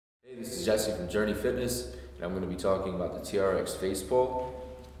This is Jesse from Journey Fitness, and I'm going to be talking about the TRX face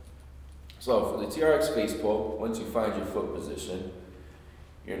pull. So for the TRX face pull, once you find your foot position,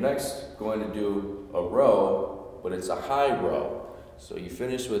 you're next going to do a row, but it's a high row. So you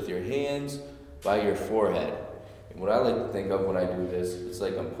finish with your hands by your forehead. And what I like to think of when I do this, it's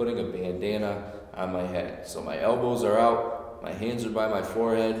like I'm putting a bandana on my head. So my elbows are out, my hands are by my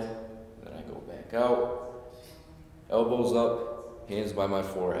forehead, and then I go back out, elbows up, hands by my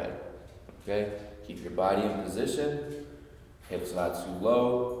forehead. Okay? Keep your body in position, hips not too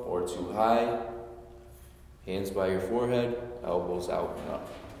low or too high, hands by your forehead, elbows out and up.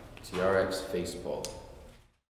 TRX face pull.